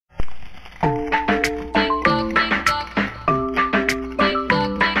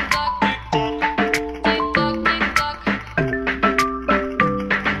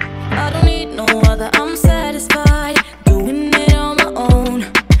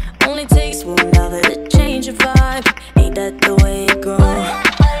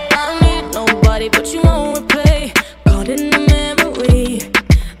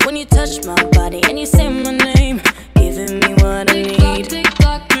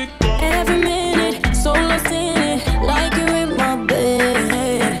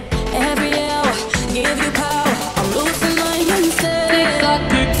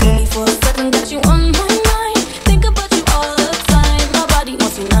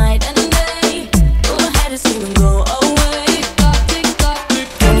night and day. Go ahead and scream and go away. Tick tock,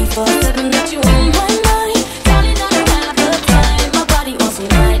 24/7 got you on my mind. Darling, I don't have the time. My body wants some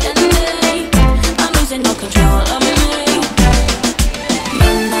night and day. I'm losing no control of me.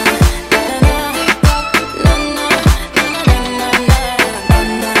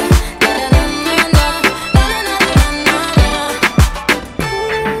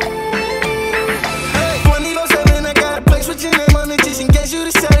 In case you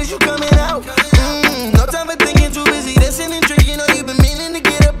decide you coming out.